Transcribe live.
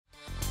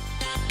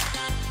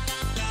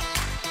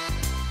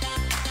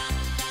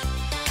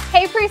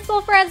Hey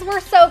preschool friends,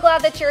 we're so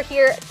glad that you're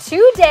here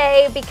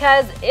today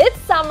because it's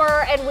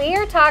summer and we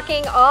are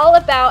talking all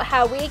about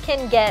how we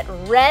can get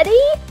ready,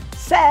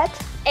 set,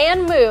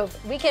 and move.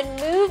 We can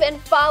move and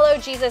follow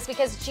Jesus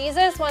because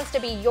Jesus wants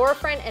to be your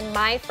friend and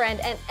my friend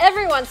and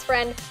everyone's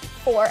friend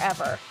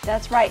forever.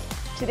 That's right.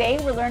 Today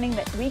we're learning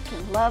that we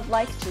can love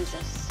like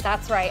Jesus.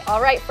 That's right.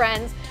 All right,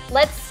 friends,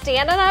 let's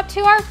stand on up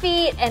to our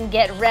feet and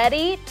get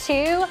ready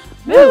to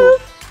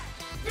move.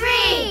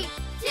 3,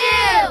 2,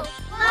 1.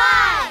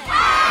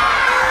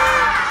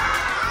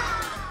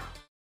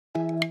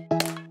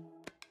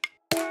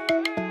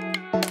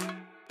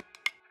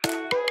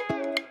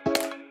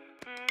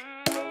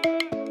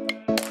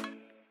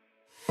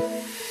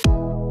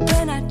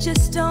 When I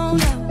just don't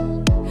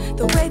know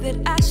the way that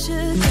I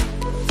should go,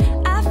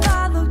 I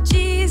follow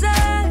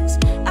Jesus.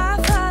 I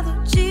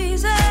follow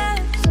Jesus.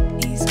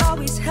 He's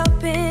always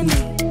helping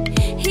me.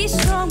 He's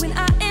strong when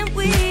I am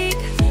weak.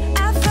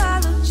 I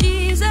follow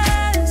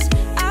Jesus.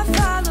 I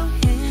follow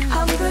him.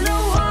 I'm gonna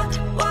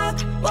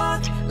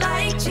walk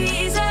like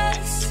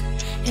Jesus.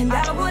 And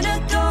I wanna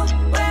go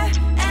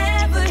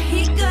wherever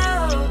he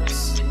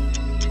goes.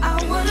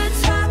 I wanna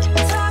talk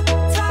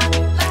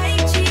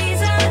like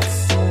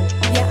Jesus.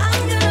 Yeah,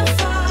 I'm gonna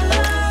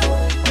follow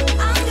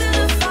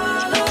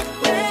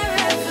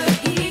wherever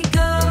he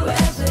goes.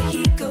 Wherever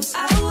he goes, I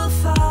will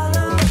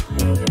follow.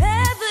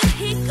 Wherever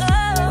he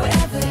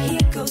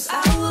goes, I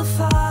will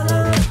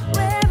follow.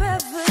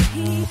 Wherever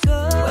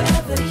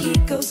he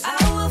goes, I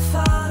will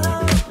follow.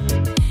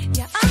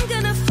 Yeah, I'm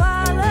gonna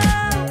follow.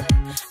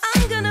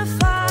 I'm gonna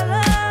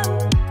follow.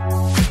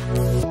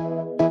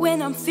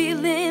 When I'm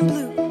feeling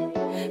blue,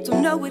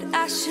 don't know what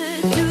I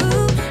should do.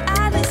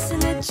 I listen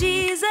to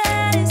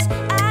Jesus.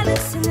 I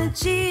listen to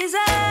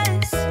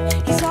Jesus.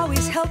 He's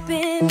always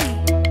helping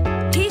me.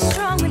 He's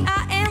strong when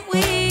I am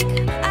weak.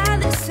 I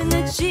listen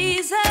to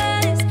Jesus.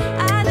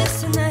 I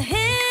listen to him.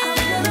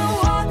 I'm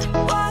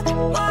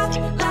gonna walk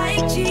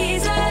like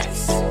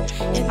Jesus.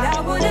 And I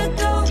wanna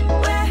go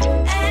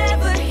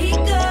wherever he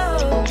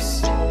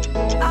goes.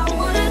 I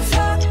wanna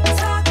talk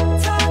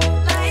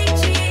like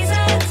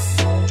Jesus.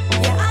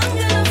 Yeah, I'm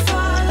gonna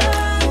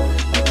follow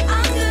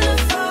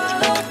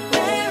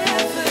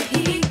wherever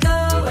he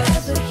goes.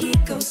 Wherever he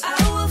goes, I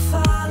will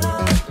follow.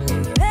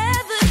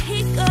 Wherever he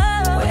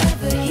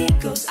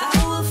goes, I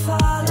will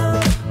follow.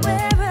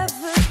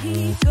 Wherever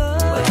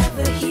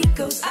he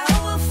goes, I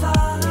will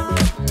follow.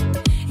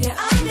 Yeah,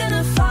 I'm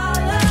gonna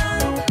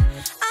follow.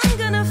 I'm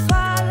gonna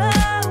follow.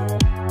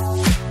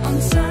 On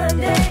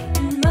Sunday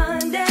and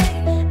Monday,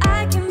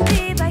 I can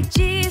be like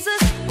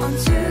Jesus. On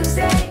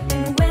Tuesday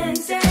and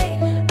Wednesday,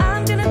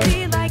 I'm gonna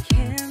be like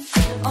him.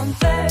 On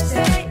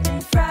Thursday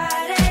and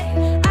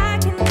Friday, I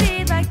can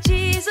be like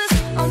Jesus.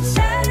 On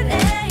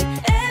Saturday,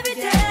 every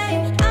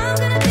day, I'm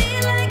gonna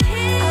be like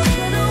him. I'm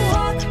gonna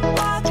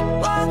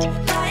walk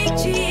like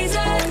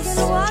Jesus.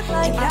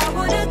 Like I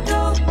wanna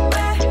go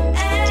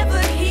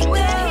wherever he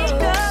goes.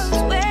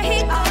 Where he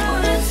goes. I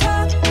wanna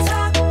talk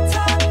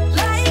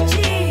like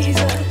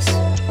Jesus.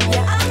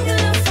 Yeah, I'm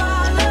gonna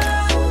follow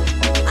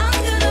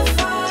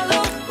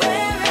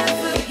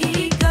wherever he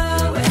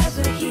goes.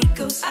 Wherever he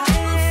goes, I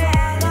will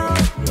follow.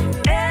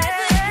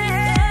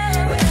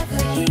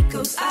 Wherever he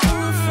goes, I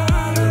will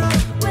follow.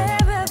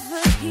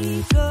 Wherever he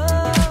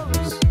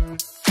goes.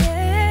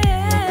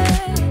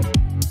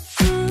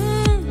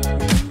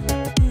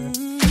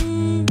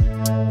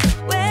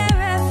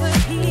 Wherever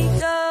he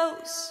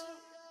goes.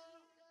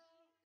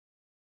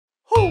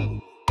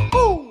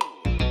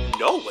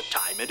 You know what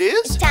time it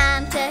is?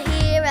 Time to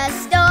hear a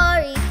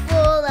story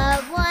full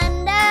of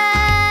wonder.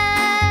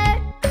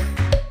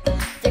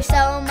 There's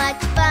so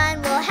much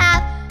fun we'll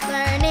have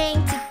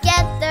learning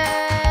together.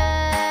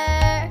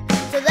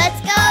 So let's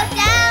go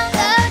down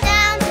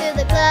to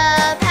the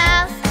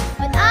clubhouse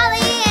with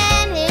Ollie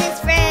and his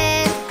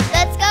friends.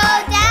 Let's go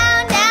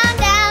down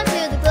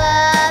to the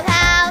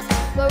clubhouse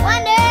where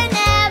wonder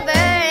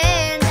never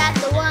ends at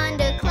the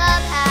Wonder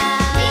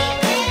Clubhouse.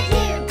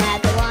 At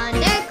the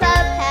Wonder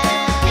Clubhouse.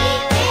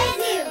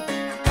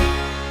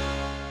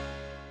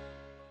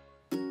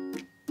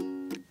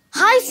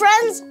 Hi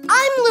friends,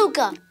 I'm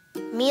Luca.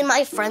 Me and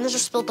my friends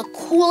just built the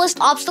coolest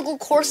obstacle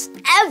course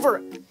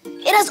ever.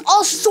 It has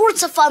all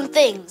sorts of fun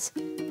things.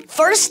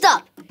 First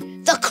up,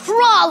 the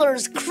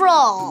crawlers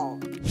crawl.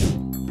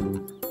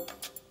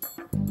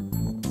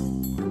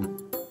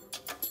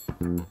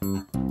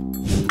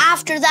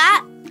 After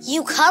that,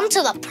 you come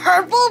to the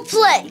purple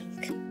plank.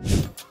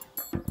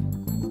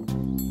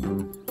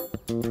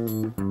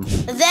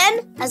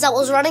 Then, as I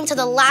was running to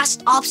the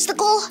last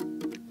obstacle,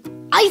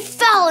 I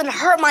fell and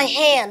hurt my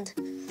hand.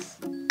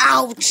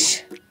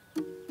 Ouch!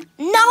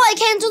 Now I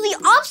can't do the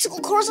obstacle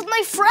course with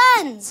my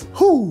friends.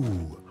 Who?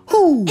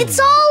 It's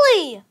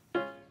Ollie.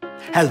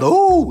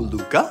 Hello,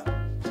 Luca.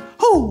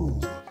 Who?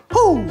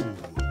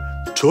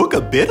 Took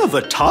a bit of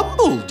a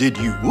tumble, did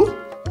you?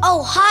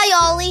 Oh, hi,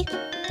 Ollie.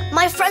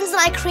 My friends and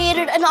I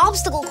created an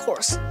obstacle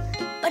course,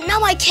 but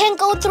now I can't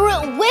go through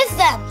it with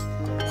them.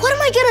 What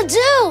am I gonna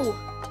do?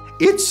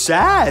 It's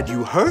sad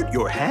you hurt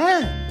your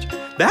hand.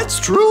 That's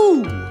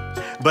true.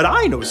 but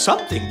I know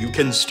something you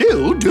can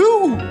still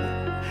do.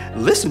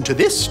 Listen to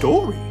this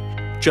story.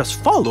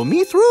 Just follow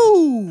me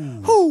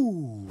through.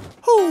 Hoo,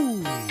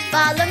 hoo.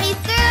 Follow me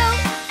through,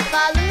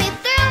 follow me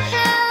through,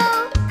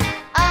 who?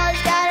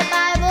 Ollie's got a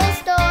Bible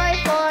story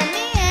for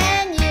me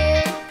and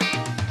you.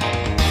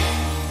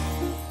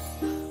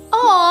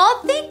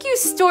 Aw, thank you,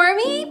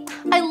 Stormy.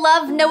 I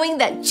love knowing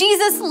that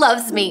Jesus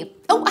loves me.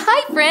 Oh,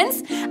 hi,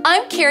 friends.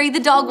 I'm Carrie the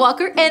dog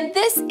walker, and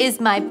this is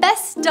my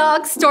best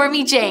dog,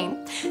 Stormy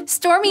Jane.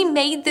 Stormy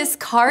made this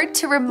card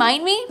to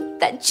remind me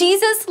that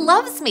Jesus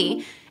loves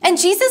me, and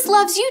Jesus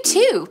loves you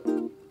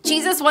too.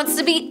 Jesus wants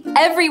to be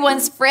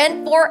everyone's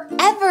friend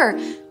forever.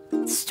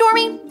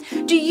 Stormy,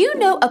 do you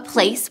know a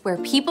place where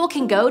people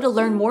can go to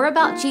learn more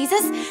about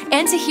Jesus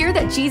and to hear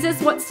that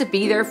Jesus wants to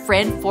be their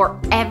friend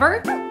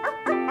forever?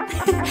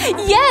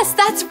 Yes,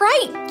 that's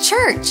right,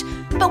 church.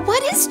 But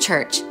what is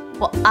church?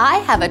 Well, I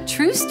have a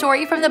true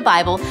story from the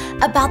Bible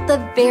about the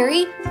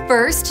very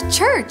first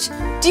church.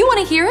 Do you want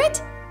to hear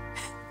it?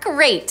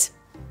 Great.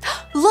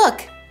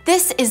 Look,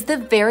 this is the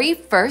very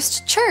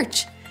first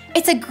church.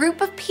 It's a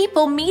group of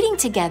people meeting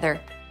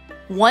together.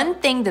 One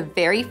thing the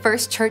very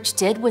first church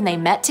did when they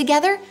met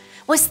together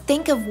was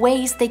think of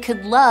ways they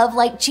could love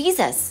like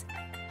Jesus.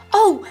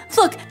 Oh,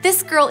 look,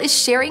 this girl is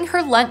sharing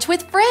her lunch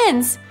with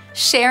friends.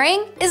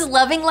 Sharing is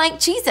loving like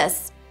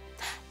Jesus.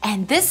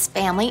 And this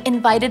family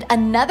invited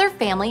another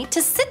family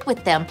to sit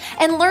with them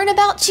and learn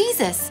about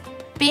Jesus.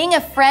 Being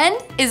a friend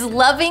is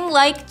loving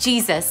like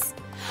Jesus.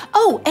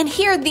 Oh, and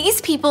here these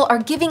people are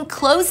giving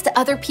clothes to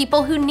other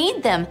people who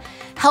need them.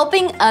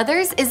 Helping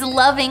others is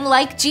loving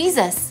like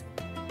Jesus.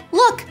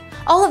 Look,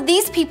 all of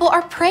these people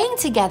are praying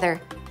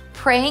together.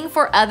 Praying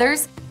for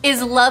others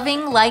is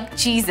loving like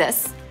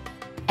Jesus.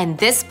 And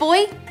this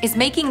boy is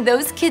making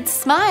those kids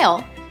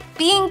smile.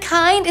 Being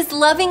kind is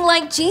loving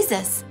like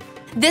Jesus.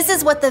 This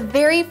is what the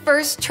very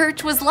first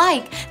church was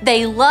like.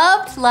 They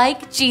loved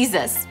like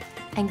Jesus.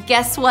 And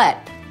guess what?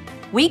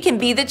 We can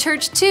be the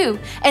church too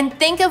and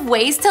think of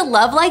ways to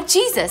love like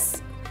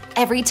Jesus.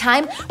 Every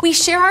time we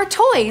share our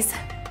toys,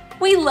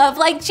 we love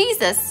like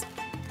Jesus.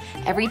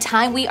 Every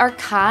time we are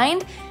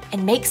kind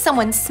and make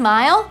someone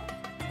smile,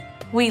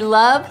 we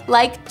love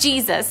like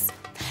Jesus.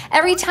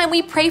 Every time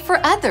we pray for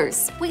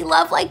others, we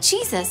love like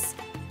Jesus.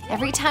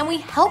 Every time we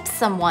help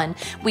someone,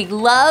 we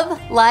love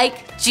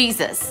like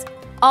Jesus.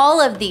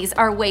 All of these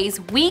are ways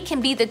we can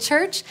be the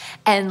church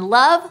and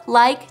love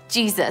like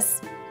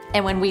Jesus.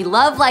 And when we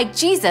love like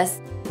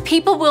Jesus,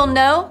 people will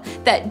know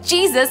that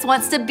Jesus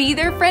wants to be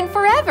their friend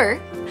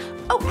forever.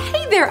 Oh,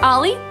 hey there,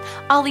 Ollie.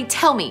 Ollie,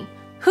 tell me,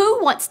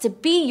 who wants to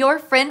be your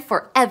friend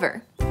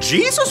forever?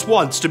 Jesus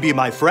wants to be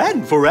my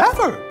friend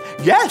forever.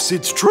 Yes,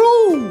 it's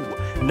true.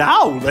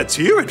 Now let's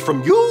hear it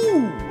from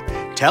you.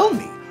 Tell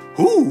me,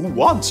 who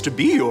wants to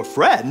be your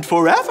friend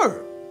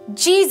forever?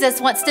 Jesus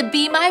wants to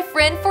be my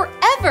friend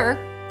forever.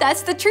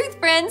 That's the truth,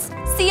 friends.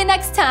 See you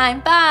next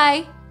time.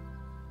 Bye.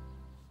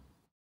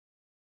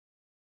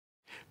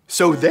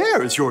 So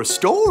there's your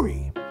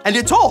story, and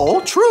it's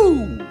all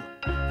true.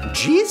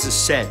 Jesus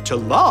said to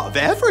love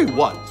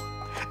everyone,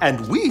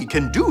 and we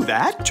can do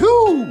that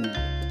too.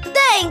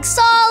 Thanks,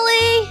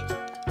 Ollie!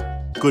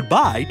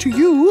 Goodbye to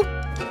you.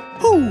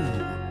 Hoo,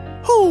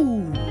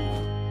 hoo.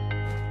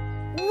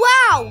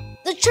 Wow!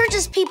 The church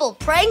is people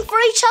praying for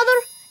each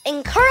other,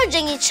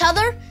 encouraging each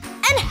other,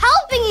 and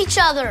helping each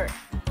other.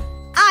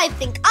 I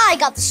think I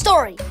got the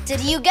story.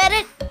 Did you get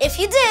it? If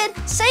you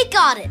did, say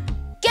got it.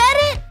 Get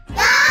it?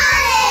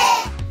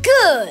 Got it!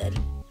 Good.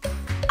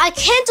 I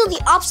can't do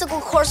the obstacle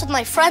course with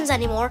my friends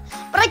anymore,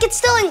 but I can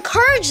still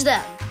encourage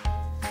them.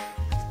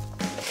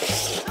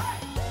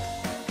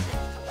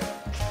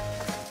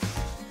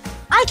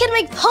 I can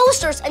make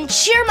posters and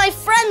cheer my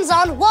friends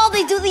on while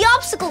they do the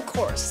obstacle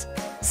course.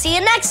 See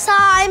you next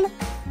time.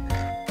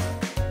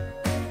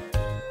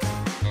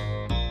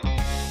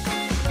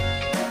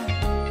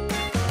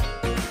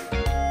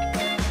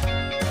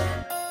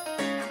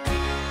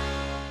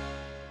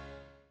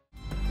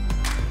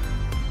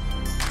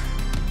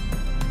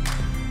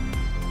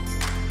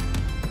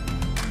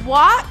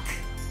 Walk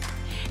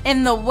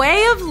in the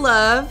way of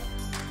love,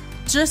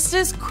 just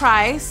as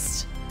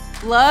Christ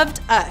loved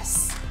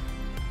us.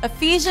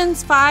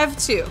 Ephesians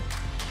 5:2.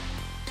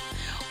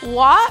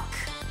 Walk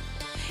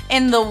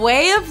in the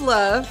way of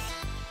love,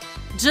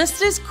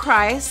 just as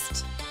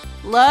Christ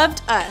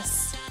loved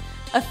us.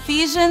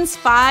 Ephesians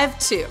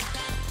 5:2.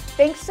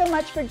 Thanks so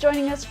much for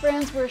joining us,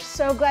 friends. We're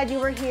so glad you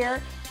were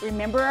here.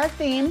 Remember our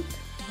theme.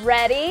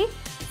 Ready,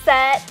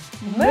 set,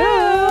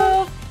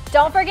 move.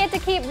 Don't forget to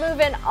keep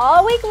moving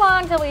all week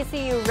long till we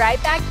see you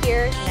right back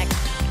here next